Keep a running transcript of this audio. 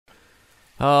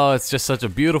Oh, it's just such a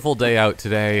beautiful day out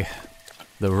today.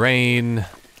 The rain,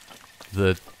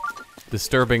 the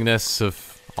disturbingness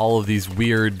of all of these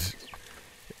weird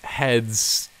head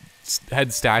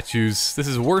statues. This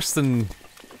is worse than, I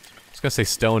was gonna say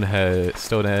Stonehenge.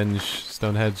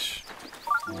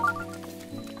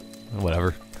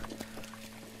 Whatever.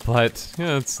 But,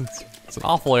 yeah, it's an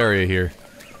awful area here.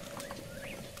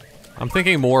 I'm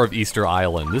thinking more of Easter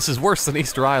Island. This is worse than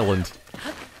Easter Island.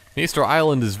 Easter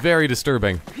Island is very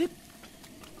disturbing.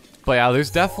 But yeah,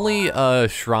 there's definitely a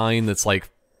shrine that's like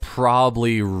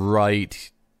probably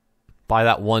right by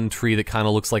that one tree that kind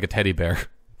of looks like a teddy bear.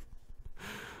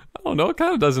 I don't know, it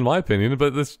kind of does in my opinion,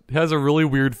 but this has a really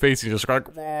weird face. He's just like,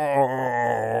 oh,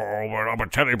 I'm a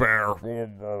teddy bear.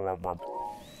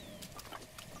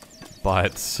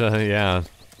 But, yeah.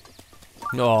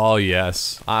 Oh,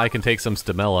 yes. I can take some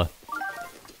stamella.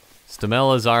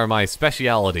 Stamellas are my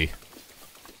speciality.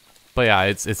 But yeah,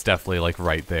 it's definitely, like,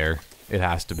 right there. It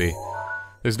has to be.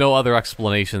 There's no other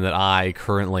explanation that I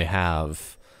currently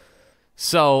have.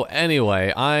 So,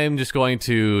 anyway, I'm just going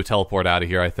to teleport out of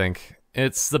here, I think.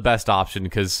 It's the best option,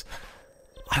 because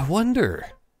I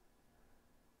wonder...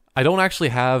 I don't actually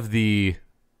have the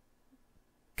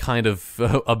kind of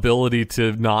ability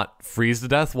to not freeze to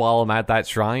death while I'm at that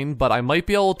shrine, but I might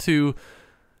be able to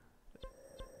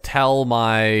tell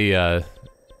my...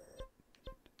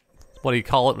 what do you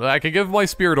call it? I can give my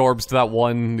spirit orbs to that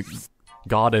one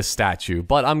goddess statue,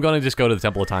 but I'm gonna just go to the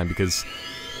Temple of Time because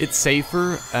it's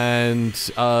safer, and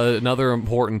another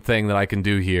important thing that I can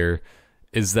do here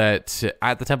is that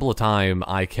at the Temple of Time,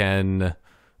 I can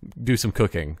do some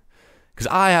cooking. Because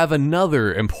I have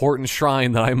another important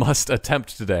shrine that I must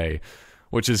attempt today,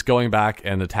 which is going back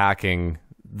and attacking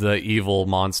the evil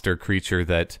monster creature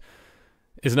that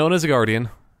is known as a guardian.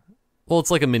 Well,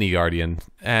 it's like a mini guardian,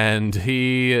 and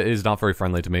he is not very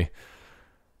friendly to me.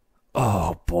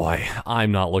 Oh boy,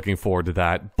 I'm not looking forward to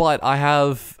that. But I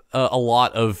have a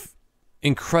lot of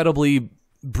incredibly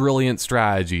brilliant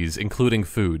strategies, including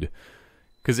food.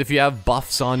 Because if you have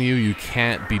buffs on you, you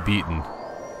can't be beaten.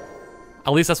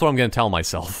 At least that's what I'm going to tell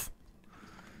myself.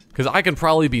 Because I can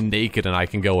probably be naked and I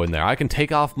can go in there. I can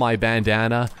take off my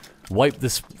bandana, wipe the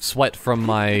sweat from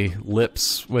my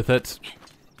lips with it.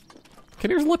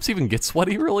 Can your lips even get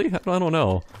sweaty, really? I don't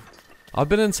know. I've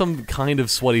been in some kind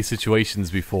of sweaty situations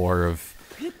before of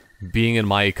being in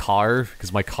my car,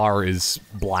 because my car is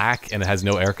black and it has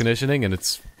no air conditioning, and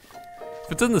if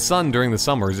it's in the sun during the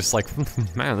summer, it's just like,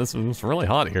 man, this is really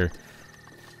hot here.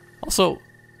 Also,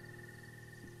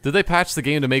 did they patch the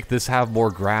game to make this have more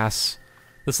grass?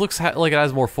 This looks like it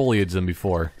has more foliage than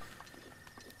before.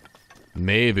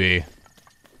 Maybe.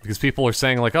 Because people are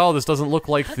saying like, oh, this doesn't look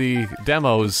like the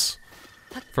demos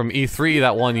from E3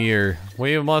 that one year.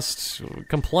 We must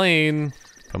complain.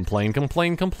 Complain.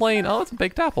 Oh, it's a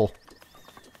baked apple.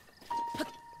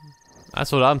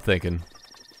 That's what I'm thinking.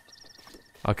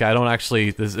 Okay, I don't actually...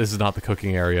 This is not the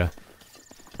cooking area.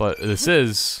 But this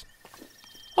is...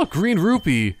 Oh, green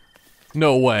rupee!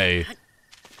 No way.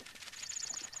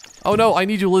 Oh no, I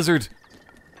need you, lizard.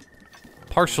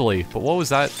 Partially, but what was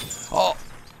that? Oh!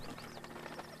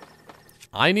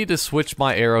 I need to switch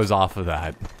my arrows off of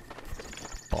that.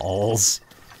 Balls.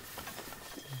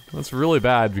 That's really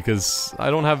bad because I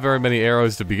don't have very many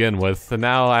arrows to begin with, and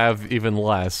now I have even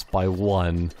less by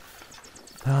one.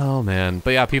 Oh man.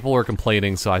 But yeah, people were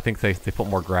complaining, so I think they put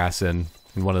more grass in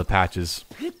one of the patches.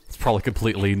 It's probably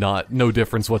completely no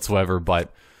difference whatsoever,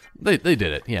 but they did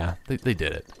it, yeah, they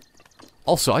did it.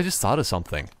 Also, I just thought of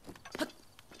something.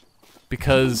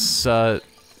 Because,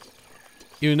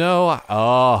 you know,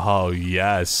 oh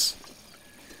yes.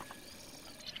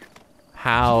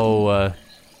 How,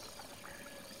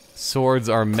 swords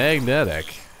are magnetic.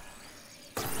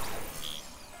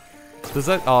 Does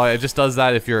that, oh, it just does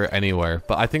that if you're anywhere.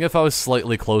 But I think if I was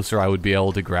slightly closer, I would be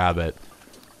able to grab it.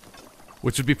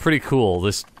 Which would be pretty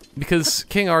cool, because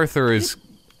King Arthur is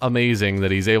amazing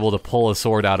that he's able to pull a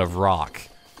sword out of rock.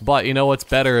 But you know what's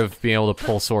better of being able to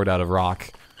pull a sword out of rock?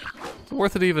 Is it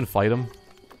worth it to even fight him?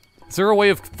 Is there a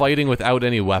way of fighting without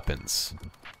any weapons?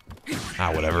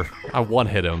 Ah, whatever. I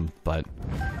one-hit him, but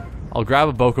I'll grab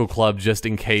a Boko Club just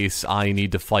in case I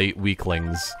need to fight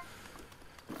weaklings.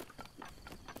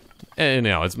 And,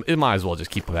 you know, it might as well just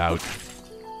keep it out.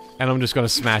 And I'm just gonna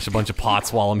smash a bunch of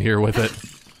pots while I'm here with it.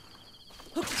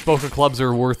 Boko Clubs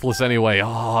are worthless anyway.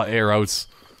 Ah, arrows.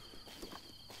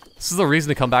 This is the reason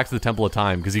to come back to the Temple of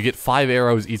Time, because you get 5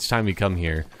 arrows each time you come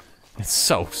here. It's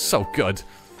so good.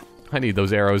 I need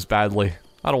those arrows badly.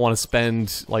 I don't want to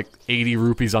spend, like, 80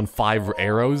 rupees on 5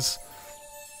 arrows.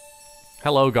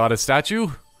 Hello, goddess statue.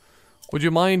 Would you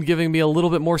mind giving me a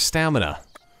little bit more stamina?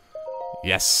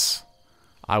 Yes.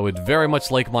 I would very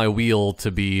much like my wheel to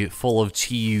be full of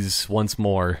cheese once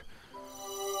more.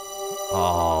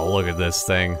 Oh, look at this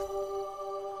thing.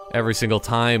 Every single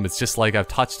time, it's just like I've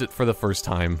touched it for the first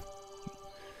time.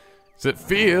 It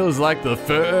feels like the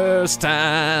first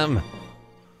time.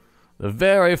 The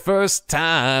very first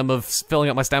time of filling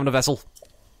up my stamina vessel.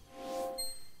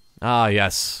 Ah,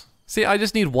 yes. See, I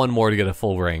just need one more to get a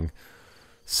full ring.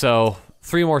 So,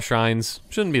 3 more shrines.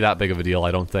 Shouldn't be that big of a deal,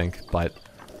 I don't think, but...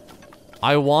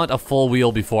 I want a full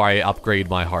wheel before I upgrade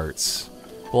my hearts.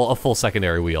 Well, a full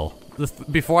secondary wheel.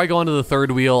 Before I go into the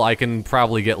 3rd wheel, I can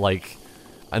probably get, like,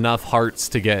 enough hearts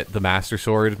to get the Master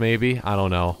Sword, maybe? I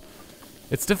don't know.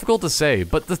 It's difficult to say,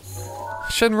 but the...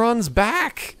 Shenron's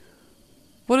back!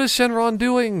 What is Shenron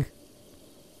doing?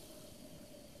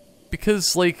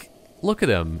 Because, like, look at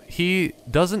him. He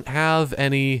doesn't have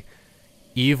any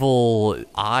evil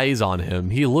eyes on him.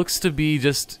 He looks to be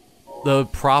just the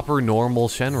proper, normal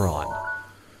Shenron.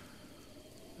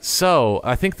 So,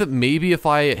 I think that maybe if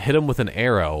I hit him with an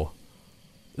arrow,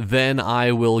 then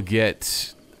I will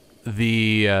get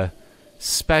the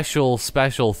special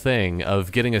thing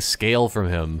of getting a scale from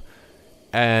him,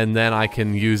 and then I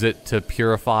can use it to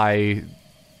purify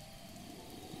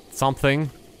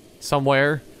something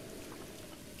somewhere.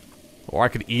 Or I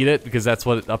could eat it, because that's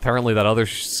what apparently that other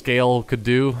scale could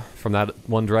do from that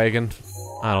one dragon.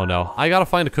 I don't know. I gotta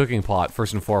find a cooking pot,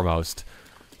 first and foremost.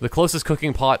 The closest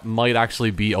cooking pot might actually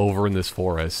be over in this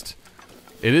forest.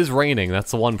 It is raining,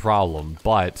 that's the one problem,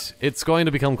 but it's going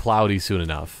to become cloudy soon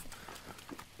enough.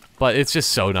 But it's just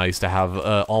so nice to have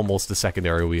almost a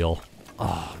secondary wheel.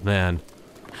 Oh, man.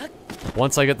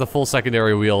 Once I get the full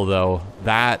secondary wheel, though,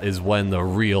 that is when the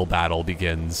real battle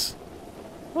begins.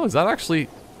 Oh, is that actually...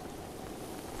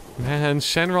 Man,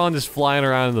 Shenron just flying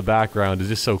around in the background is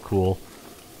just so cool.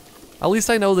 At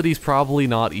least I know that he's probably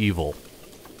not evil.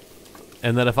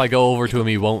 And that if I go over to him,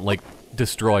 he won't, like,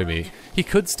 destroy me. He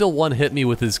could still one-hit me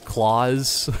with his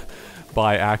claws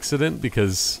by accident,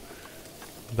 because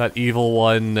that evil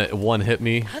one hit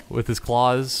me with his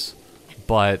claws.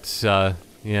 But,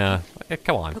 yeah.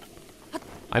 Come on.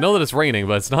 I know that it's raining,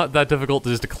 but it's not that difficult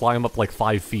just to climb up like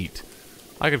 5 feet.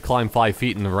 I could climb 5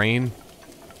 feet in the rain.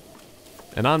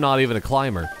 And I'm not even a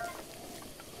climber.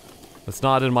 That's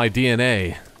not in my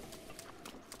DNA.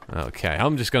 Okay,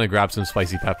 I'm just gonna grab some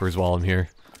spicy peppers while I'm here.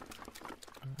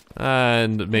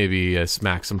 And maybe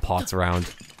smack some pots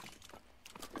around.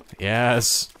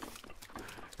 Yes!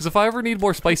 Because if I ever need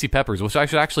more spicy peppers, which I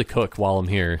should actually cook while I'm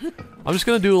here, I'm just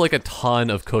gonna do like a ton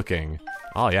of cooking.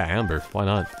 Oh yeah, amber, why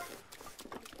not?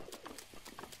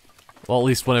 Well, at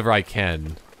least whenever I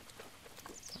can.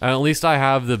 And at least I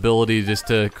have the ability just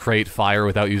to create fire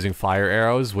without using fire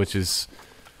arrows, which is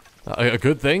a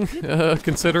good thing,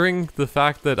 considering the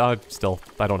fact that I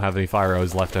don't have any fire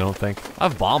arrows left, I don't think. I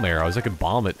have bomb arrows, I could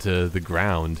bomb it to the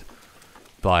ground.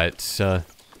 But,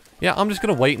 yeah, I'm just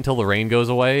gonna wait until the rain goes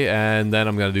away, and then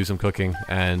I'm gonna do some cooking,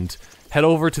 and head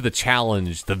over to the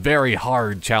challenge, the very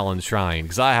hard challenge shrine,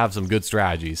 because I have some good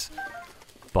strategies.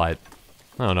 But,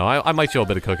 I don't know, I might show a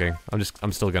bit of cooking.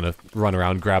 I'm still gonna run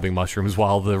around grabbing mushrooms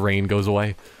while the rain goes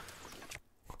away.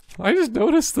 I just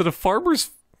noticed that a farmer's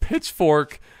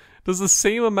pitchfork does the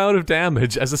same amount of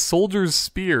damage as a soldier's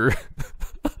spear.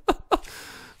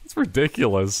 It's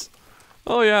ridiculous.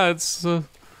 Oh yeah, it's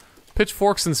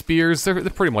pitchforks and spears, they're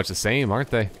pretty much the same, aren't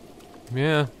they?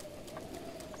 Yeah.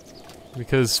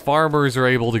 Because farmers are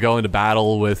able to go into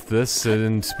battle with this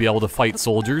and be able to fight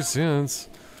soldiers. Yeah, it's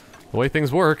the way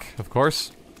things work, of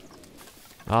course.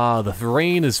 Ah, the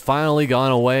rain has finally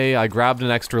gone away. I grabbed an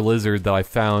extra lizard that I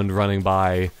found running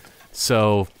by,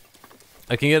 so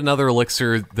I can get another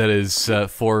elixir that is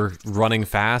for running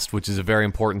fast, which is a very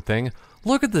important thing.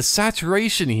 Look at the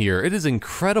saturation here. It is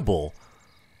incredible.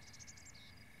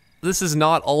 This is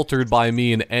not altered by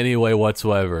me in any way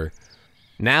whatsoever.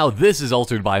 Now this is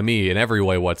altered by me in every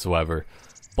way whatsoever.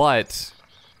 But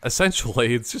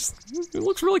essentially, it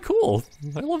looks really cool.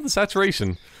 I love the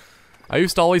saturation. I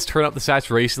used to always turn up the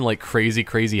saturation like crazy,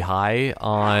 crazy high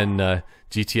on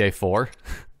GTA 4.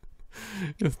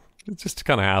 It just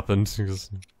kind of happened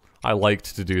because I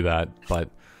liked to do that, but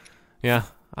yeah.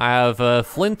 I have a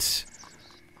flint,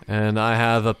 and I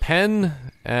have a pen,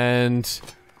 and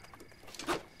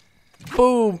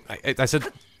boom! I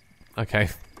said, okay.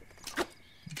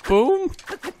 Boom?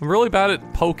 I'm really bad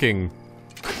at poking.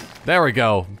 There we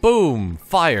go. Boom!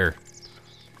 Fire.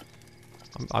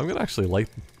 I'm gonna actually light...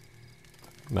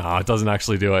 No, it doesn't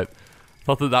actually do it. I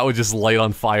thought that would just light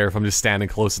on fire if I'm just standing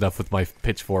close enough with my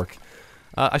pitchfork.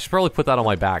 I should probably put that on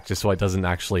my back just so it doesn't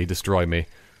actually destroy me.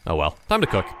 Oh well. Time to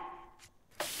cook.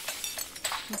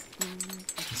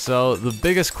 So the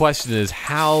biggest question is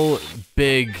how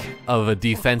big of a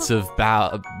defensive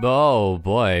oh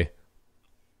boy.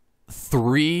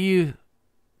 3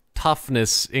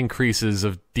 toughness increases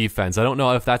of defense. I don't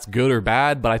know if that's good or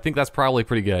bad, but I think that's probably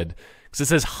pretty good. Because it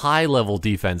says high level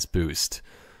defense boost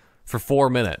for 4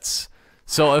 minutes.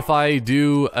 So if I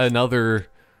do another,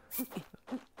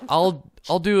 I'll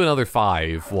do another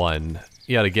 5 one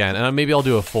yet again, and maybe I'll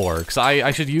do a 4 because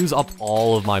I should use up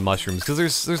all of my mushrooms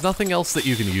because there's nothing else that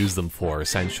you can use them for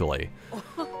essentially,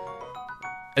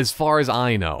 as far as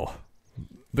I know.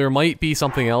 There might be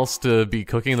something else to be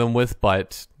cooking them with,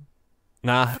 but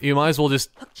nah, you might as well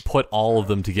just put all of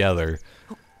them together.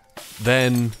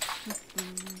 Then,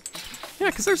 yeah,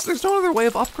 because there's no other way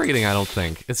of upgrading, I don't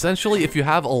think. Essentially, if you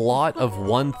have a lot of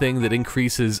one thing that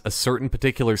increases a certain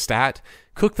particular stat,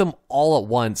 cook them all at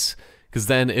once, because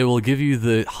then it will give you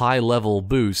the high level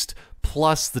boost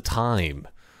plus the time.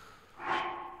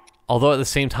 Although at the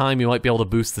same time, you might be able to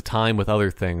boost the time with other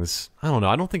things. I don't know,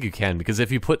 I don't think you can, because if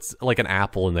you put like an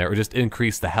apple in there, or just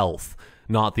increase the health,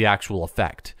 not the actual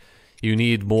effect. You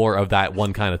need more of that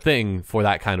one kind of thing for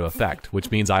that kind of effect,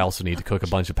 which means I also need to cook a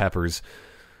bunch of peppers,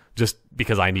 just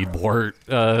because I need more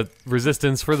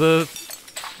resistance for the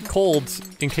cold,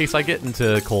 in case I get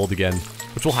into cold again,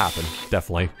 which will happen,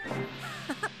 definitely.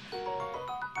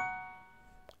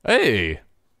 Hey!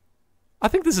 I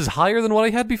think this is higher than what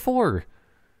I had before.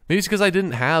 Maybe it's because I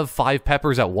didn't have 5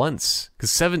 peppers at once.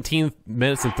 Because 17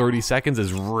 minutes and 30 seconds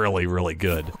is really, really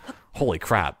good. Holy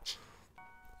crap.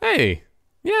 Hey,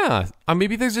 yeah,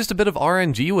 maybe there's just a bit of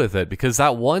RNG with it, because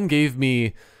that one gave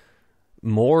me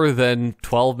more than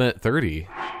 12 minute 30.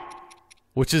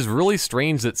 Which is really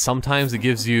strange that sometimes it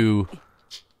gives you...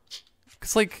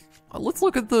 Because, like, let's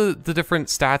look at the different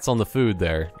stats on the food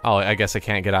there. Oh, I guess I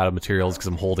can't get out of materials because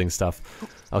I'm holding stuff.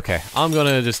 Okay, I'm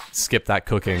gonna just skip that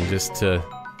cooking just to...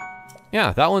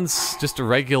 Yeah, that one's just a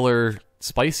regular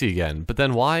spicy again. But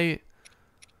then why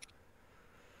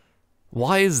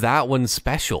is that one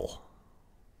special?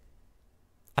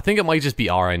 I think it might just be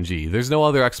RNG. There's no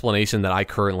other explanation that I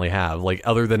currently have, like,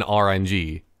 other than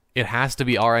RNG. It has to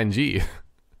be RNG.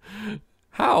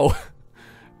 How?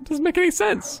 It doesn't make any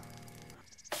sense.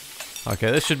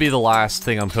 Okay, this should be the last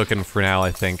thing I'm cooking for now,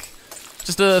 I think.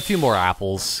 Just a few more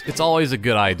apples. It's always a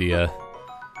good idea.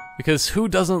 Because who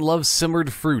doesn't love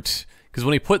simmered fruit? Because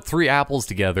when you put 3 apples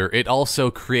together, it also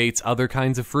creates other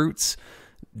kinds of fruits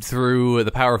through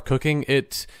the power of cooking.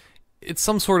 It's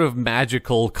some sort of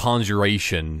magical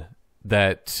conjuration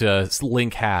that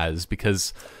Link has,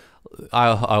 because I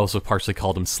also partially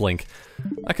called him Slink.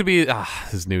 That could be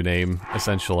his new name,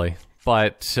 essentially.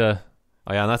 But, oh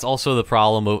yeah, and that's also the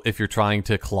problem if you're trying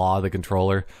to claw the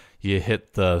controller. You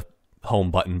hit the home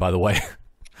button, by the way.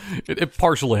 it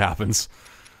partially happens.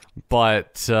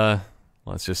 But,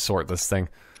 let's just sort this thing.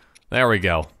 There we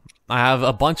go. I have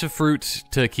a bunch of fruit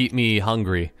to keep me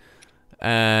hungry.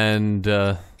 And,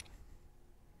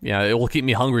 yeah, it will keep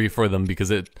me hungry for them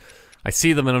because I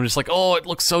see them and I'm just like, oh, it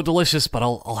looks so delicious, but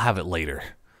I'll have it later.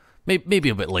 Maybe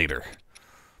a bit later.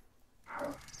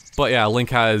 But yeah, Link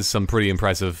has some pretty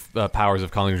impressive powers of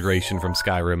conjuration from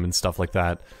Skyrim and stuff like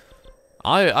that.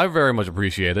 I very much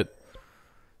appreciate it.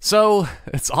 So,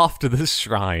 it's off to this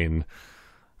shrine.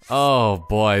 Oh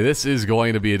boy, this is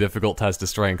going to be a difficult test of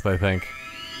strength, I think.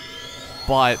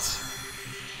 But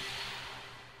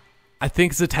I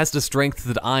think it's a test of strength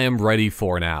that I am ready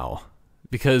for now.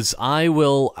 Because I'm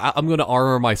going to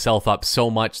armor myself up so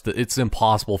much that it's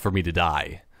impossible for me to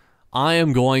die. I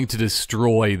am going to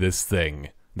destroy this thing.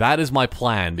 That is my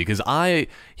plan, because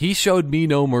he showed me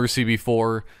no mercy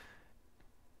before,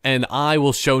 and I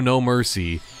will show no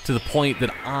mercy to the point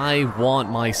that I want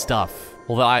my stuff.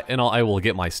 Well, I will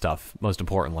get my stuff, most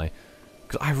importantly.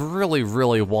 Because I really,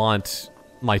 really want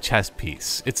my chest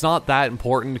piece. It's not that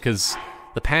important, because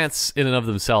the pants in and of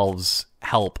themselves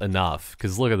help enough.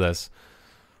 Because look at this.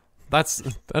 That's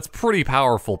pretty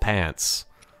powerful pants.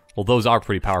 Well, those are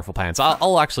pretty powerful pants.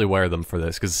 I'll actually wear them for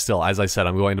this, because still, as I said,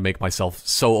 I'm going to make myself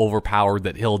so overpowered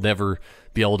that he'll never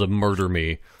be able to murder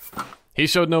me. He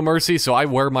showed no mercy, so I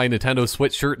wear my Nintendo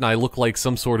Switch shirt, and I look like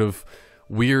some sort of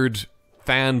weird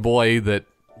fanboy that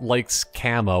likes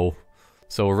camo.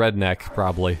 So a redneck,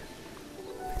 probably.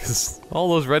 Because all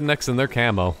those rednecks and their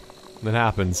camo. It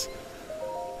happens.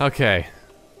 Okay.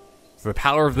 For the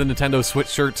power of the Nintendo Switch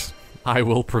shirt, I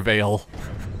will prevail.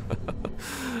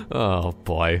 Oh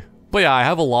boy. But yeah, I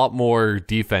have a lot more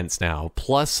defense now,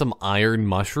 plus some iron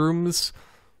mushrooms.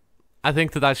 I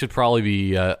think that should probably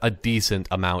be a decent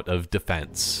amount of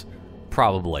defense.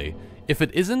 Probably. If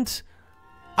it isn't,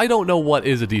 I don't know what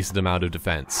is a decent amount of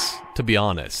defense, to be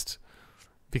honest.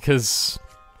 Because,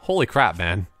 holy crap,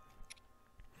 man.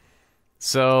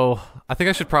 So, I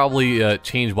think I should probably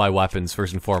change my weapons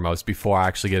first and foremost before I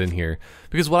actually get in here.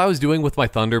 Because what I was doing with my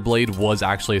Thunderblade was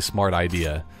actually a smart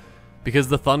idea. Because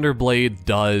the Thunderblade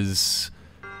does...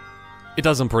 It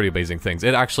does some pretty amazing things.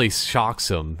 It actually shocks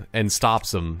him, and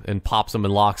stops him, and pops him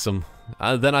and locks him.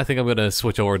 Then I think I'm gonna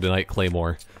switch over to Night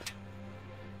Claymore.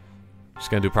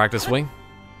 Just gonna do practice swing.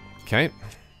 Okay.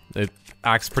 It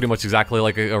acts pretty much exactly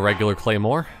like a regular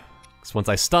Claymore. So once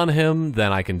I stun him,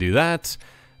 then I can do that.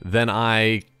 Then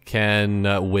I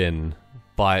can win.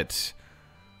 But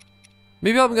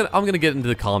maybe I'm gonna get into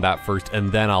the combat first,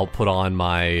 and then I'll put on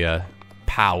my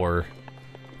power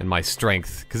and my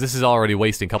strength, because this is already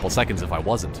wasting a couple seconds if I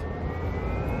wasn't.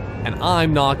 And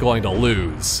I'm not going to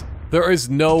lose. There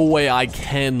is no way I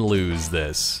can lose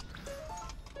this.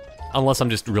 Unless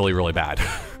I'm just really, really bad.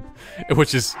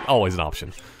 Which is always an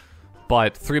option.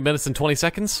 But 3 minutes and 20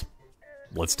 seconds?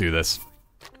 Let's do this.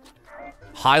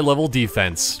 High level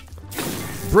defense.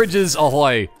 Bridges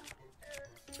ahoy!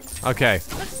 Okay.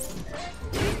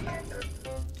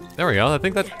 There we go, I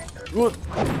think that...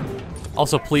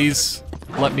 Also, please,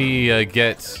 let me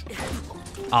get...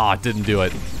 Ah, didn't do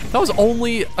it. That was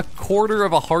only a quarter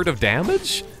of a heart of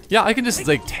damage? Yeah, I can just,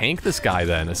 like, tank this guy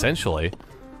then, essentially.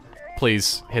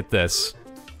 Please, hit this.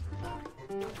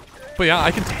 But yeah,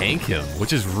 I can tank him,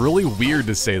 which is really weird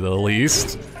to say the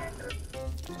least.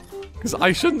 Because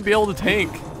I shouldn't be able to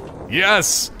tank.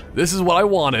 Yes! This is what I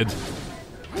wanted.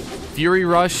 Fury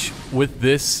Rush with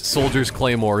this Soldier's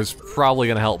Claymore is probably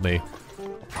gonna help me.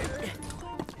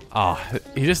 Ah,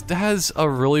 he just has a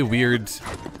really weird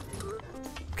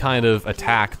kind of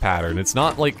attack pattern. It's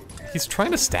not like he's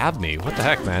trying to stab me. What the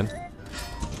heck, man?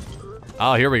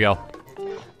 Oh, here we go.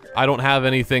 I don't have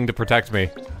anything to protect me.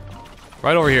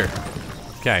 Right over here.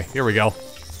 Okay, here we go.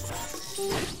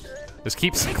 Just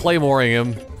keeps claymoring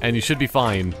him, and you should be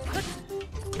fine.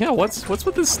 Yeah, what's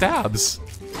with his stabs?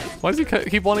 Why does he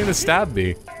keep wanting to stab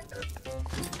me?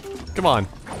 Come on,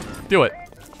 do it.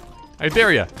 I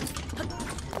dare ya.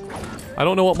 I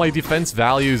don't know what my defense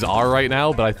values are right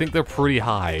now, but I think they're pretty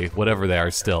high, whatever they are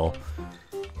still.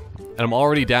 And I'm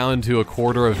already down to a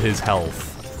quarter of his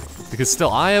health. Because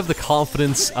still, I have the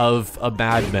confidence of a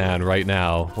madman right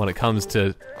now when it comes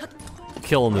to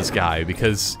killing this guy,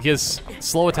 because he has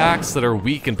slow attacks that are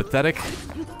weak and pathetic.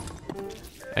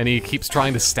 And he keeps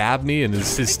trying to stab me, and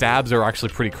his stabs are actually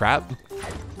pretty crap.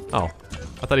 Oh,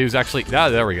 I thought he was actually... Ah,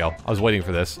 there we go. I was waiting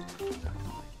for this.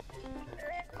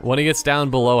 When he gets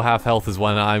down below half health is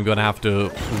when I'm gonna have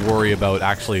to worry about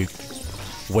actually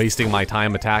wasting my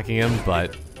time attacking him,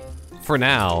 but for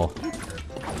now,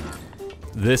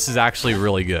 this is actually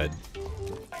really good.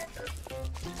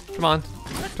 Come on,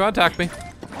 try to attack me.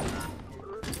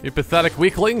 You pathetic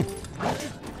weakling!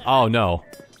 Oh no.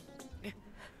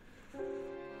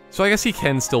 So I guess he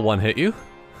can still one-hit you.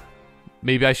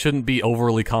 Maybe I shouldn't be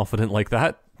overly confident like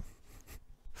that.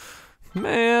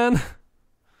 Man.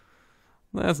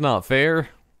 That's not fair.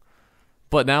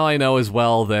 But now I know as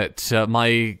well that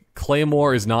my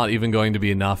Claymore is not even going to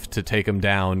be enough to take him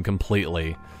down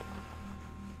completely.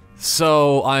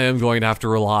 So I am going to have to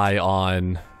rely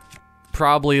on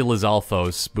probably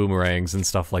Lizalfos boomerangs and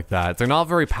stuff like that. They're not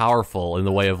very powerful in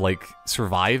the way of, like,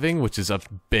 surviving, which is a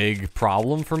big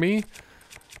problem for me.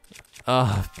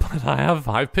 But I have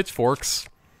 5 pitchforks.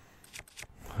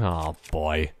 Oh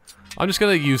boy. I'm just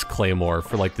gonna use Claymore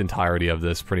for, like, the entirety of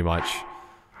this, pretty much.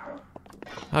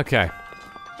 Okay.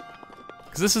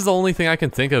 Because this is the only thing I can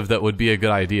think of that would be a good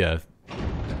idea.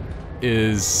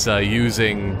 Is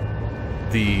using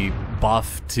the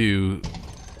buff to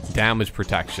damage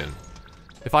protection.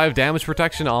 If I have damage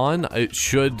protection on, it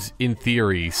should, in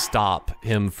theory, stop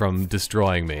him from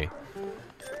destroying me.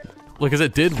 Because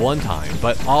it did one time,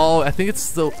 but oh, I think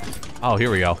it's the... Oh, here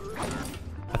we go.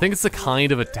 I think it's the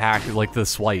kind of attack, like the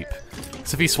swipe.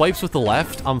 So if he swipes with the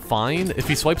left, I'm fine. If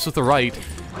he swipes with the right,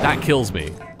 that kills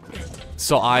me.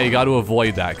 So I got to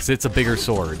avoid that, because it's a bigger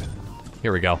sword.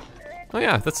 Here we go. Oh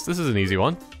yeah, this is an easy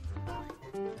one.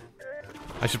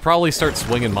 I should probably start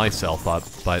swinging myself up,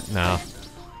 but no.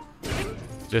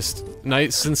 Just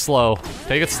nice and slow.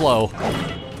 Take it slow.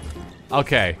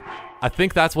 Okay. I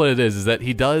think that's what it is that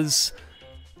he does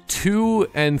 2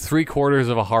 3/4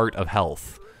 of a heart of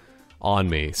health on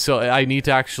me. So I need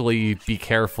to actually be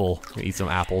careful. Eat some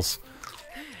apples.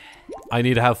 I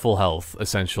need to have full health,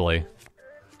 essentially.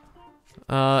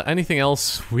 Anything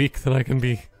else weak that I can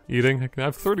be eating? I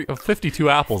have 52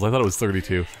 apples. I thought it was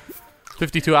 32.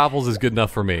 52 apples is good enough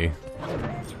for me.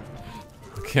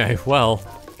 Okay, well.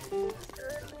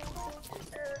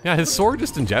 Yeah, his sword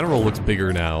just in general looks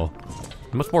bigger now.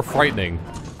 Much more frightening.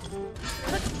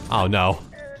 Oh no.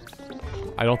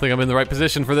 I don't think I'm in the right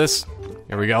position for this.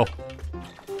 Here we go.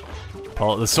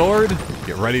 Pull out the sword.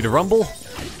 Get ready to rumble.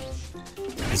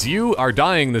 Because you are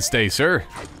dying this day, sir.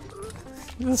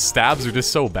 The stabs are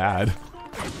just so bad.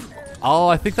 Oh,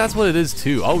 I think that's what it is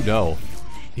too. Oh no.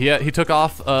 He took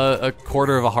off a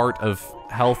quarter of a heart of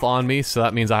health on me, so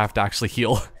that means I have to actually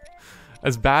heal.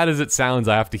 As bad as it sounds,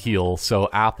 I have to heal, so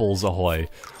apples ahoy.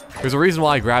 There's a reason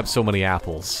why I grabbed so many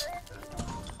apples.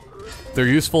 They're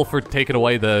useful for taking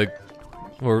away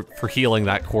or for healing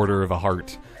that quarter of a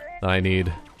heart that I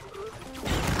need.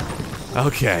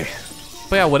 Okay.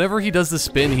 But yeah, whenever he does the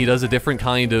spin, he does a different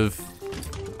kind of...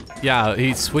 Yeah,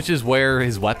 he switches where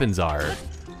his weapons are.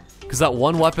 Because that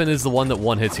one weapon is the one that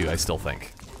one hits you, I still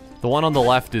think. The one on the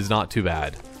left is not too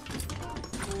bad.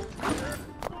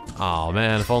 Oh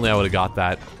man, if only I would have got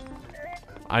that.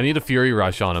 I need a Fury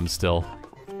Rush on him still.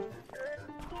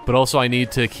 But also I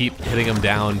need to keep hitting him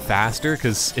down faster,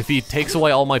 because if he takes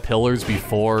away all my pillars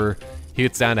before he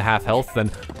gets down to half health,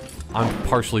 then I'm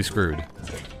partially screwed.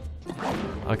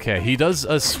 Okay, he does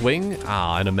a swing.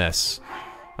 Ah, and a miss.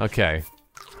 Okay,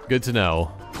 good to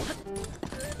know.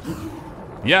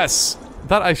 Yes!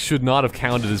 That I should not have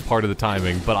counted as part of the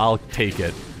timing, but I'll take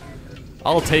it.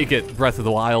 I'll take it, Breath of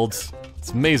the Wild.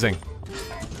 It's amazing.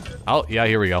 Oh, yeah,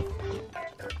 here we go.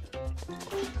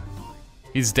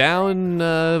 He's down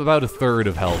about a third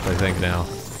of health, I think, now.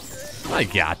 I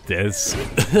got this.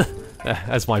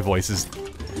 As my voice is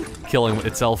killing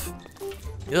itself.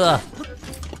 Ugh.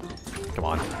 Come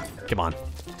on. Come on.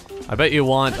 I bet you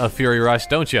want a Fury Rush,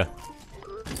 don't you?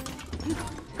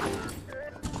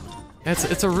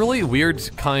 It's a really weird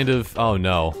kind of... Oh,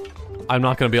 no. I'm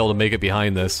not gonna be able to make it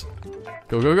behind this.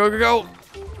 Go, go, go, go, go!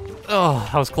 Oh,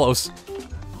 that was close.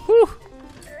 Whew!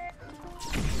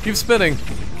 Keep spinning.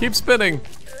 Keep spinning.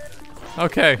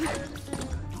 Okay.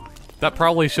 That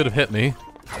probably should have hit me.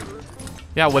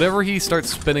 Yeah, whenever he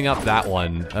starts spinning up that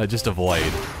one, just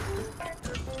avoid.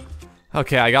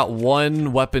 Okay, I got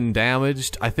one weapon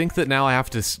damaged. I think that now I have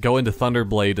to go into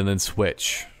Thunderblade and then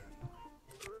switch.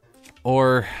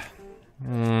 Or...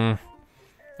 I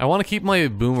want to keep my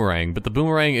boomerang, but the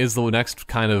boomerang is the next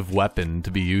kind of weapon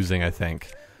to be using, I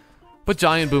think. But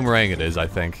giant boomerang it is, I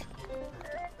think.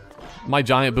 My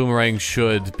giant boomerang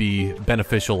should be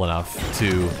beneficial enough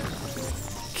to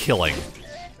killing.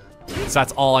 So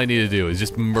that's all I need to do, is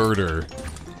just murder.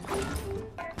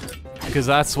 Because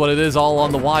that's what it is all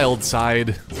on the wild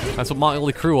side. That's what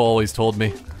Motley Crue always told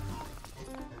me.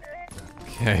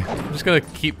 Okay, I'm just gonna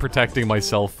keep protecting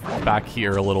myself back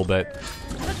here a little bit.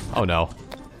 Oh no.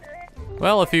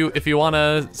 Well, if you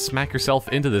wanna smack yourself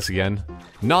into this again,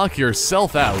 knock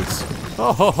yourself out.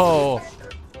 Oh ho ho!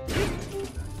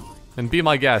 And be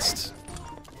my guest.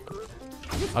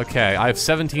 Okay, I have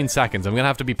 17 seconds. I'm gonna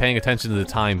have to be paying attention to the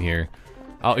time here.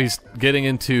 Oh, he's getting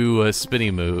into a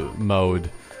spinny mode.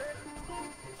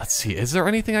 Let's see, is there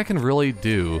anything I can really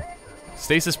do?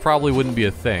 Stasis probably wouldn't be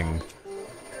a thing.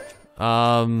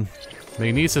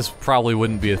 Magnesis probably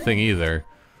wouldn't be a thing either.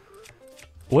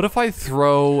 What if I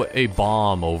throw a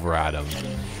bomb over at him?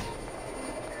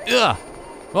 Ugh!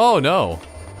 Oh no!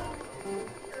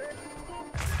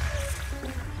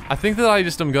 I think that I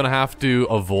just am gonna have to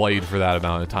avoid for that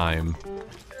amount of time.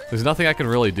 There's nothing I can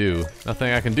really do.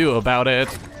 Nothing I can do about it.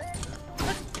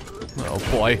 Oh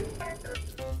boy.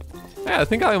 Yeah, I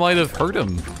think I might have hurt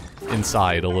him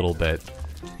inside a little bit.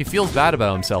 He feels bad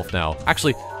about himself now.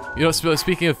 Actually, you know,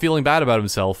 speaking of feeling bad about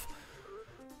himself,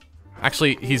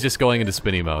 actually, he's just going into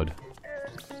spinny mode.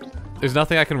 There's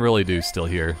nothing I can really do still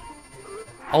here.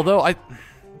 Although, I'm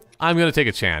gonna take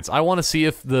a chance. I want to see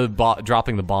if the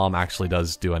dropping the bomb actually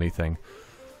does do anything.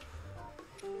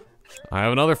 I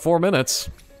have another 4 minutes.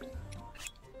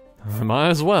 I might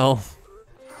as well.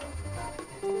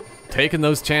 Taking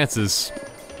those chances.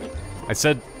 I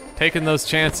said, taking those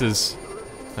chances.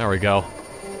 There we go.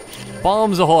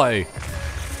 Bombs ahoy!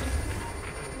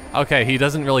 Okay, he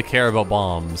doesn't really care about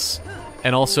bombs.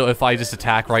 And also, if I just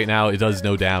attack right now, it does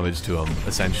no damage to him,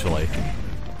 essentially.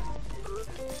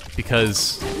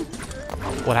 Because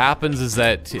what happens is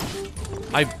that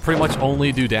I pretty much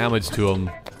only do damage to him.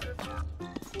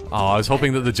 Oh, I was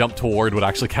hoping that the jump toward would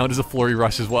actually count as a flurry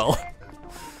rush as well.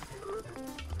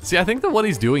 See, I think that what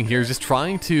he's doing here is just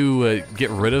trying to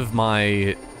get rid of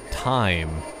my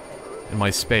time and my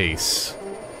space.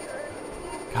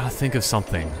 Gotta think of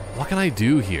something. What can I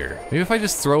do here? Maybe if I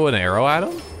just throw an arrow at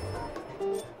him?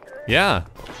 Yeah.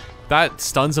 That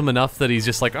stuns him enough that he's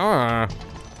just like, "Argh."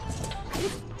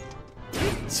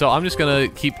 So I'm just gonna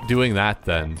keep doing that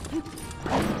then.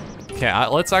 Okay,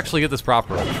 let's actually get this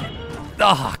proper.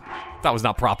 Ah, that was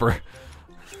not proper.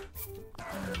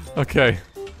 Okay.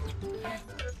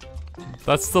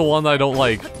 That's the one that I don't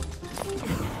like.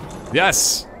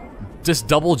 Yes! just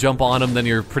double jump on him, then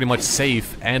you're pretty much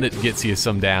safe, and it gets you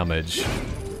some damage.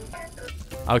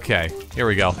 Okay, here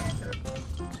we go.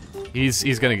 He's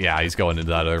going into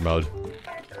that other mode.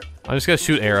 I'm just gonna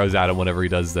shoot arrows at him whenever he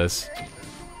does this.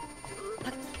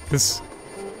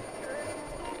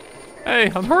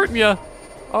 Hey, I'm hurting you.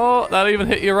 Oh, that even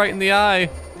hit you right in the eye.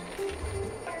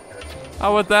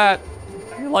 How about that?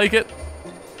 You like it?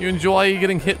 You enjoy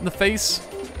getting hit in the face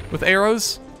with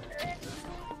arrows?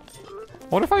 I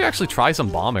wonder if I actually try some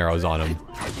bomb arrows on him.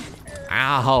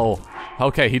 Ow.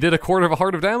 Okay, he did 1/4 of a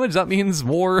heart of damage. That means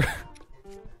more.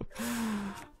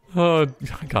 Oh,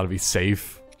 I gotta be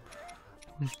safe.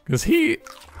 Because he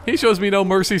shows me no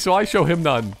mercy, so I show him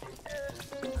none.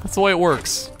 That's the way it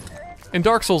works. In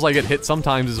Dark Souls, I get hit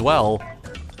sometimes as well.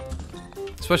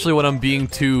 Especially when I'm being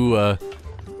too,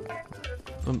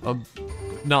 I'm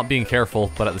not being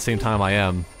careful, but at the same time I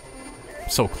am. I'm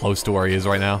so close to where he is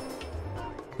right now.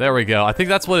 There we go. I think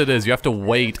that's what it is. You have to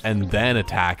wait and then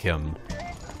attack him.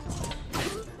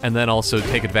 And then also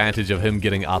take advantage of him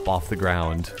getting up off the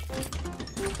ground.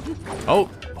 Oh,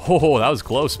 that was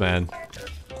close, man.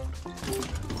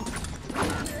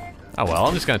 Oh well,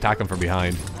 I'm just gonna attack him from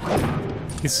behind.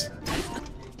 He's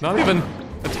not even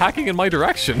attacking in my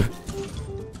direction.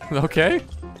 Okay.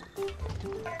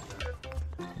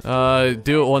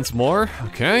 Do it once more.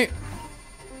 Okay.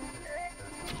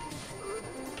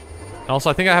 Also,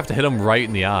 I think I have to hit him right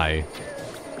in the eye.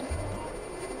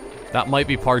 That might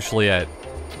be partially it.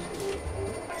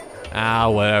 Ah,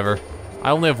 whatever.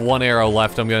 I only have 1 arrow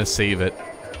left, I'm gonna save it.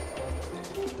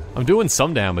 I'm doing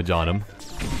some damage on him.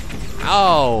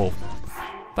 Ow!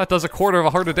 That does 1/4 of a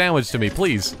heart of damage to me,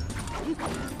 please.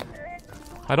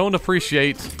 I don't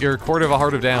appreciate your 1/4 of a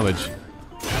heart of damage.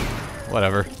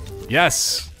 Whatever.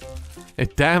 Yes!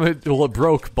 It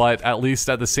broke, but at least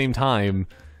at the same time,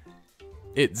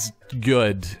 it's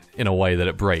good in a way that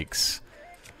it breaks.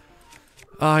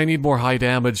 I need more high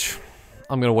damage.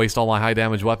 I'm gonna waste all my high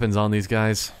damage weapons on these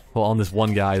guys. Well, on this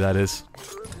one guy, that is.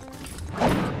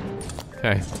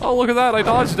 Okay. Oh, look at that! I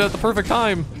dodged it at the perfect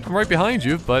time! I'm right behind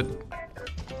you, but...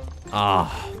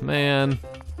 Ah, man.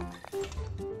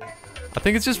 I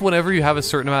think it's just whenever you have a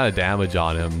certain amount of damage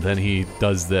on him, then he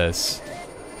does this.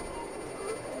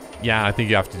 Yeah, I think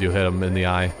you have to hit him in the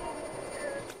eye.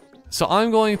 So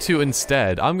I'm going to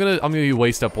instead, I'm gonna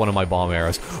waste up one of my bomb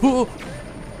arrows. Ooh!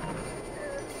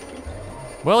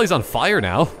 Well, he's on fire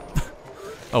now.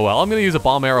 Oh well, I'm gonna use a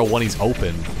bomb arrow when he's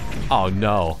open. Oh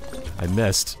no, I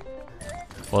missed.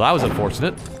 Well, that was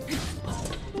unfortunate.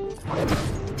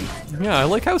 Yeah, I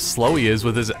like how slow he is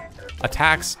with his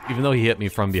attacks, even though he hit me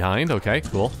from behind. Okay,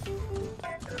 cool.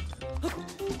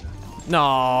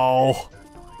 No!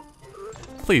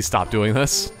 Please stop doing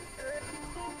this.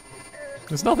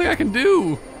 There's nothing I can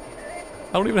do!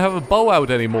 I don't even have a bow out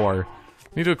anymore. I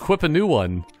need to equip a new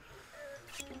one.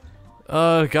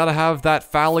 Gotta have that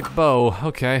phallic bow.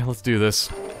 Okay, let's do this.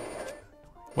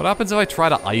 What happens if I try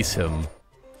to ice him?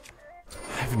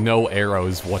 I have no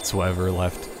arrows whatsoever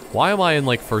left. Why am I in,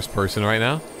 like, first person right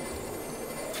now?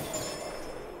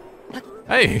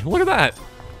 Hey, look at that!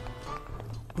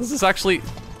 This is actually...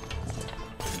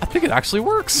 I think it actually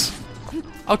works!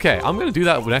 Okay, I'm gonna do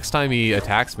that next time he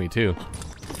attacks me, too.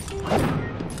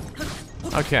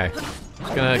 Okay.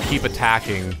 Just gonna keep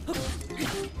attacking.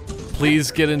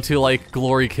 Please get into, like,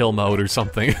 glory kill mode or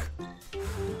something.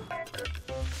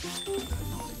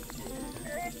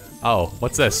 Oh,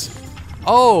 what's this?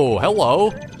 Oh,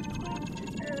 hello!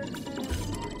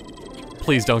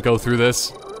 Please don't go through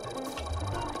this.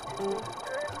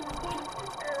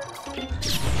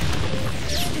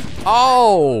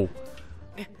 Oh!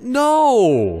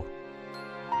 No!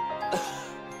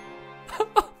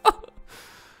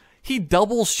 He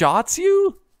double shots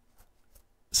you?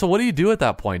 So what do you do at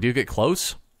that point? Do you get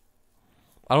close?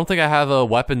 I don't think I have a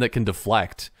weapon that can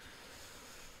deflect.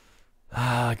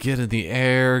 Get in the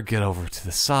air, get over to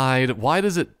the side. Why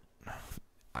does it...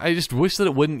 I just wish that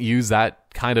it wouldn't use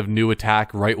that kind of new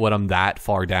attack right when I'm that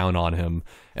far down on him.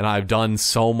 And I've done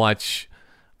so much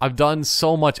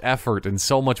effort and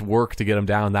so much work to get him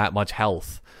down that much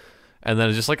health. And then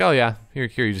it's just like, oh yeah, here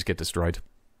you just get destroyed.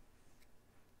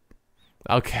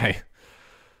 Okay.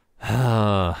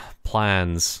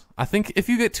 Plans. I think if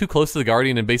you get too close to the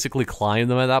Guardian and basically climb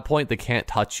them at that point, they can't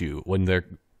touch you when they're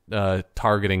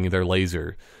targeting their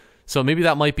laser. So maybe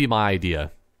that might be my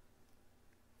idea.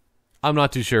 I'm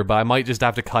not too sure, but I might just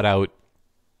have to cut out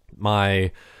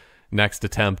my next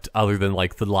attempt other than,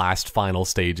 like, the last final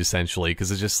stage, essentially, because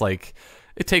it's just, like,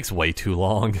 it takes way too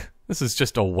long. This is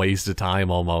just a waste of time,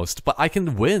 almost. But I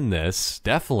can win this,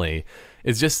 definitely.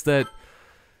 It's just that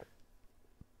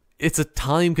it's a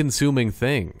time-consuming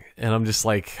thing, and I'm just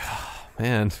like,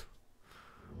 man.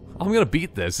 I'm gonna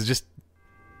beat this. It's just...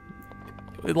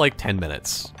 like 10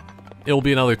 minutes. It'll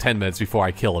be another 10 minutes before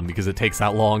I kill him because it takes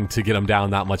that long to get him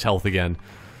down that much health again.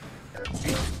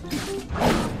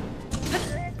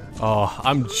 Oh,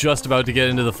 I'm just about to get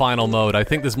into the final mode. I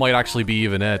think this might actually be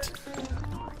even it.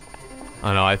 I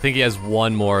don't know, I think he has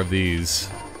one more of these.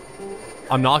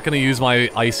 I'm not gonna use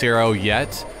my ice arrow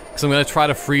yet, because I'm gonna try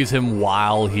to freeze him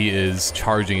while he is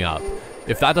charging up.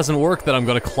 If that doesn't work, then I'm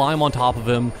gonna climb on top of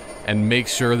him and make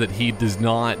sure that he does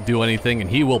not do anything, and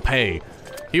he will pay.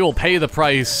 He will pay the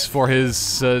price for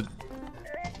his, oh,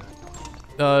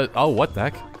 what the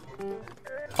heck?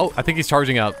 Oh, I think he's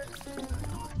charging up.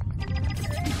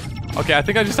 Okay, I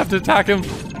think I just have to attack him.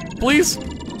 Please?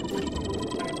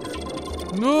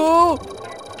 No!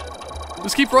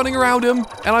 Just keep running around him,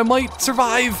 and I might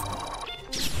survive.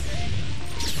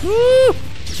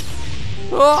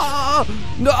 Ah!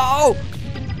 No!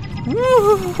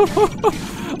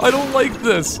 I don't like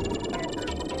this.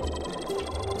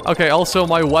 Okay, also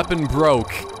my weapon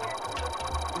broke.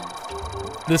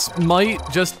 This might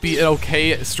just be an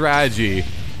okay strategy.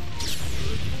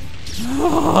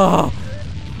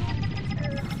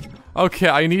 Okay,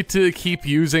 I need to keep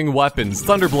using weapons.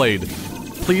 Thunderblade,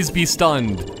 please be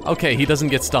stunned. Okay, he doesn't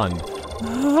get stunned.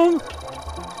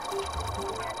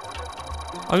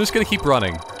 I'm just gonna keep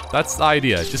running. That's the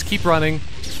idea. Just keep running.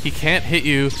 He can't hit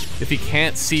you if he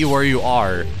can't see where you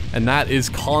are, and that is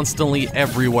constantly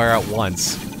everywhere at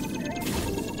once.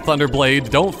 Thunderblade,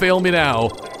 don't fail me now.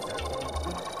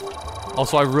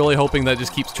 Also, I'm really hoping that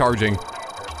just keeps charging.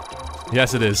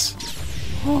 Yes, it is.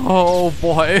 Oh,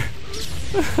 boy.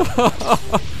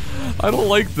 I don't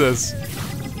like this.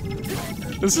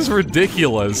 This is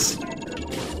ridiculous.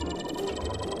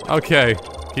 Okay,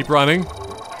 keep running.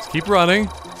 Just keep running.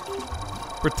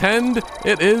 Pretend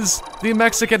it is the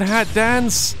Mexican hat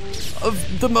dance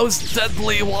of the most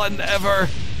deadly one ever.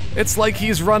 It's like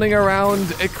he's running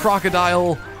around a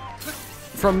crocodile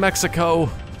from Mexico.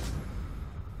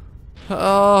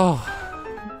 Oh,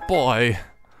 boy.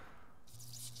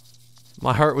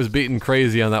 My heart was beating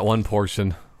crazy on that one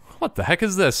portion. What the heck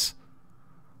is this?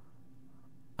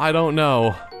 I don't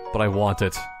know, but I want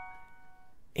it.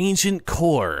 Ancient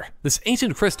Core. This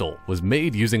ancient crystal was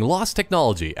made using lost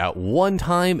technology. At one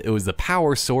time, it was the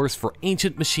power source for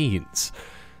ancient machines.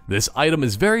 This item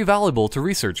is very valuable to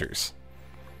researchers.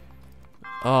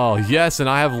 Oh, yes, and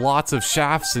I have lots of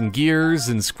shafts and gears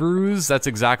and screws. That's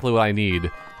exactly what I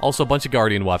need. Also a bunch of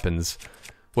guardian weapons,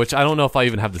 which I don't know if I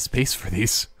even have the space for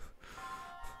these.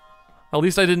 At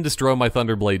least I didn't destroy my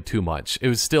Thunderblade too much. It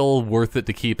was still worth it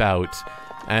to keep out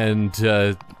and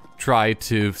try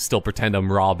to still pretend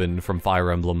I'm Robin from Fire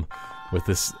Emblem with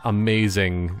this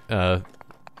amazing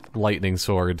lightning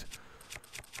sword.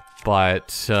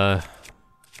 But,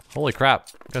 holy crap.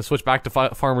 Gotta switch back to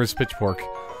Farmer's Pitchfork.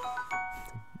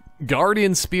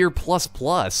 Guardian Spear ++.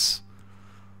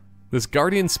 This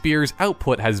Guardian Spear's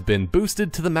output has been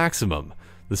boosted to the maximum.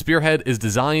 The spearhead is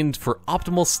designed for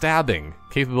optimal stabbing,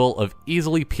 capable of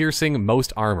easily piercing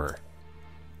most armor.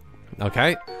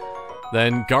 Okay.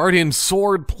 Then Guardian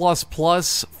Sword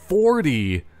 ++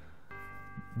 40.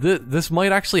 This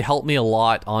might actually help me a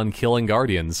lot on killing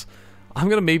Guardians. I'm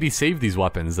gonna maybe save these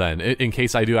weapons then, in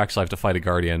case I do actually have to fight a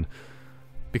Guardian.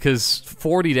 Because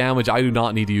 40 damage, I do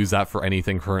not need to use that for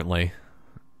anything currently.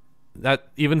 That,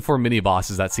 even for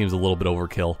mini-bosses, that seems a little bit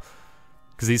overkill.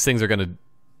 Because these things are gonna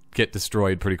get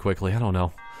destroyed pretty quickly, I don't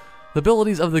know. The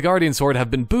abilities of the Guardian Sword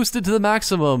have been boosted to the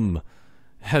maximum,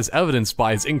 as evidenced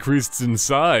by its increase in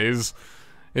size.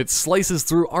 It slices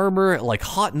through armor like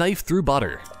hot knife through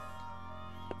butter.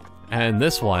 And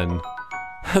this one,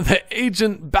 the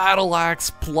Ancient Battle Axe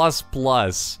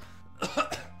 ++.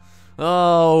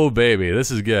 Oh baby, this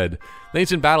is good. The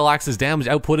Ancient Battle Axe's damage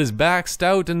output is maxed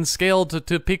out and scaled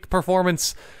to peak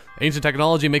performance. Ancient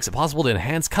technology makes it possible to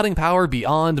enhance cutting power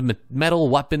beyond metal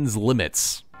weapons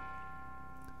limits.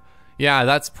 Yeah,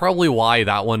 that's probably why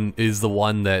that one is the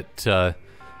one that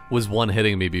was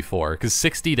one-hitting me before, because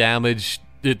 60 damage,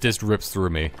 it just rips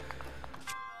through me.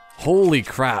 Holy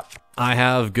crap, I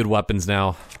have good weapons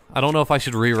now. I don't know if I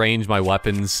should rearrange my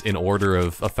weapons in order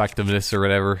of effectiveness or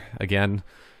whatever, again,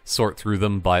 sort through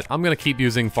them, but I'm gonna keep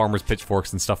using Farmer's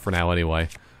Pitchforks and stuff for now anyway.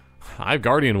 I have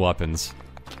Guardian weapons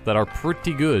that are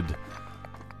pretty good.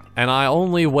 And I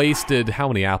only wasted, how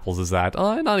many apples is that?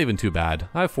 Not even too bad.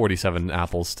 I have 47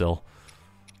 apples still.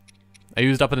 I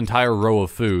used up an entire row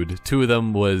of food. 2 of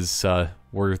them was,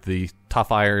 were the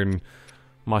tough iron,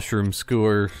 mushroom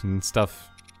skewer and stuff.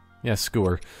 Yeah,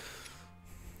 skewer.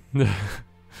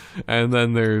 And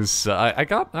then there's, I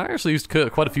actually used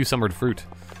quite a few summered fruit.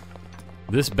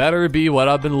 This better be what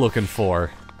I've been looking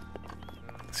for.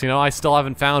 So, you know, I still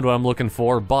haven't found what I'm looking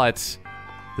for, but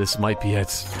this might be it.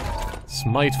 This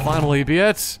might finally be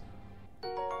it.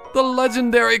 The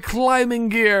legendary climbing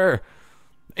gear!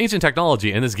 Ancient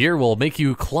technology, and this gear will make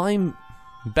you climb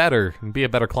better and be a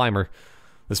better climber.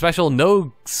 The special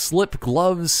no-slip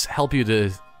gloves help you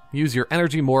to use your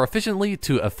energy more efficiently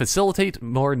to facilitate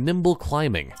more nimble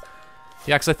climbing.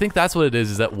 Yeah, because I think that's what it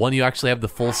is that when you actually have the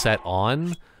full set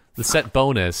on, the set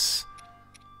bonus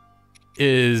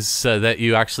is that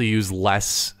you actually use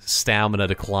less stamina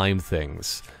to climb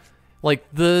things. Like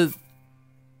the...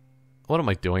 What am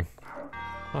I doing?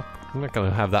 Oh, I'm not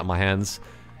gonna have that in my hands.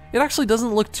 It actually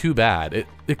doesn't look too bad.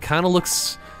 It kind of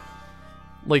looks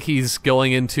like he's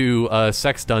going into a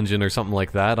sex dungeon or something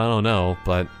like that. I don't know,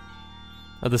 but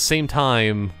at the same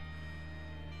time,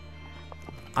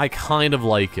 I kind of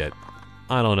like it.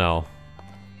 I don't know.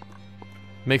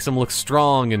 Makes him look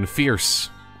strong and fierce.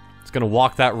 He's gonna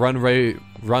walk that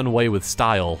runway with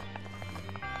style.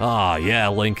 Ah, yeah,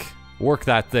 Link. Work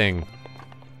that thing.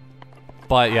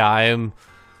 But yeah, I am...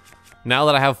 Now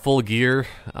that I have full gear,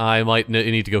 I might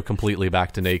need to go completely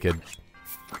back to naked.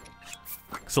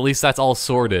 So at least that's all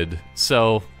sorted.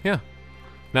 So, yeah.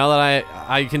 Now that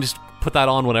I can just put that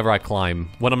on whenever I climb.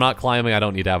 When I'm not climbing, I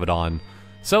don't need to have it on.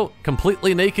 So,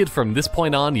 completely naked from this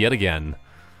point on yet again.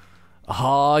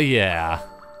 Oh yeah.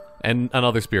 And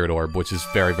another spirit orb, which is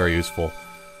very, very useful.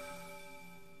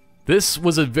 This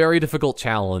was a very difficult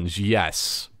challenge,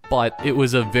 yes. But it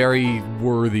was a very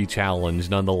worthy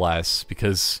challenge nonetheless,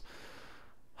 because...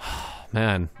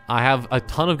 Man, I have a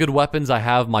ton of good weapons. I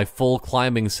have my full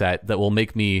climbing set that will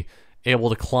make me able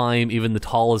to climb even the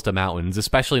tallest of mountains,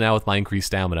 especially now with my increased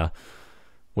stamina,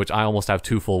 which I almost have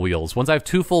 2 full wheels. Once I have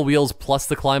 2 full wheels plus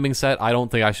the climbing set, I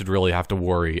don't think I should really have to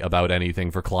worry about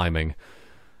anything for climbing.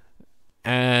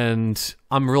 And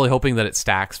I'm really hoping that it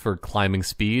stacks for climbing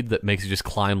speed, that makes you just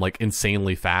climb like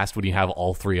insanely fast when you have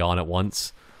all 3 on at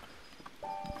once.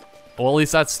 Well, at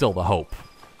least that's still the hope.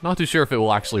 Not too sure if it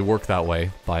will actually work that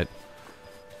way, but...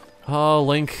 Oh,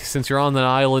 Link, since you're on the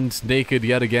island naked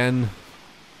yet again,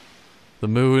 the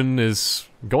moon is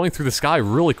going through the sky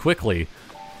really quickly.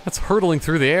 That's hurtling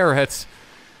through the air at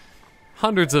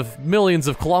hundreds of millions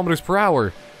of kilometers per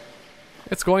hour.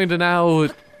 It's going to now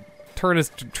turn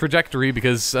its trajectory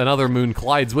because another moon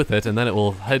collides with it, and then it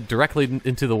will head directly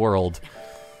into the world.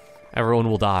 Everyone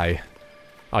will die.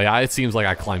 Oh yeah, it seems like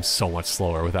I climb so much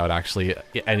slower without actually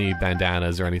any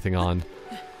bandanas or anything on.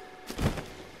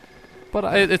 But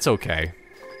it's okay.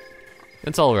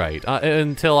 It's alright.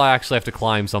 Until I actually have to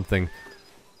climb something.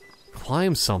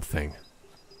 Climb something.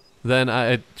 Then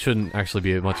it shouldn't actually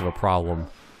be much of a problem.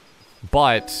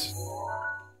 But...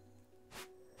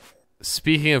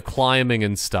 Speaking of climbing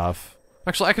and stuff...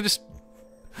 Actually, I could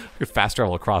fast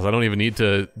travel across. I don't even need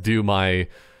to do my...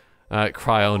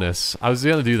 Cryonus. I was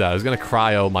gonna do that. I was gonna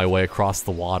cryo my way across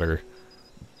the water.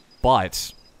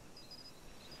 But...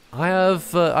 I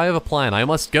have a plan. I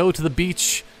must go to the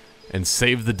beach and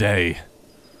save the day.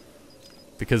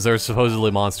 Because there's supposedly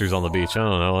monsters on the beach. I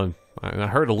don't know. I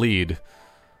heard a lead.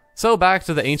 So back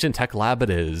to the ancient tech lab it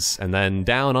is. And then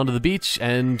down onto the beach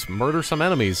and murder some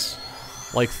enemies.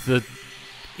 Like the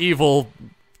evil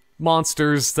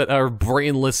monsters that are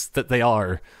brainless that they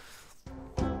are.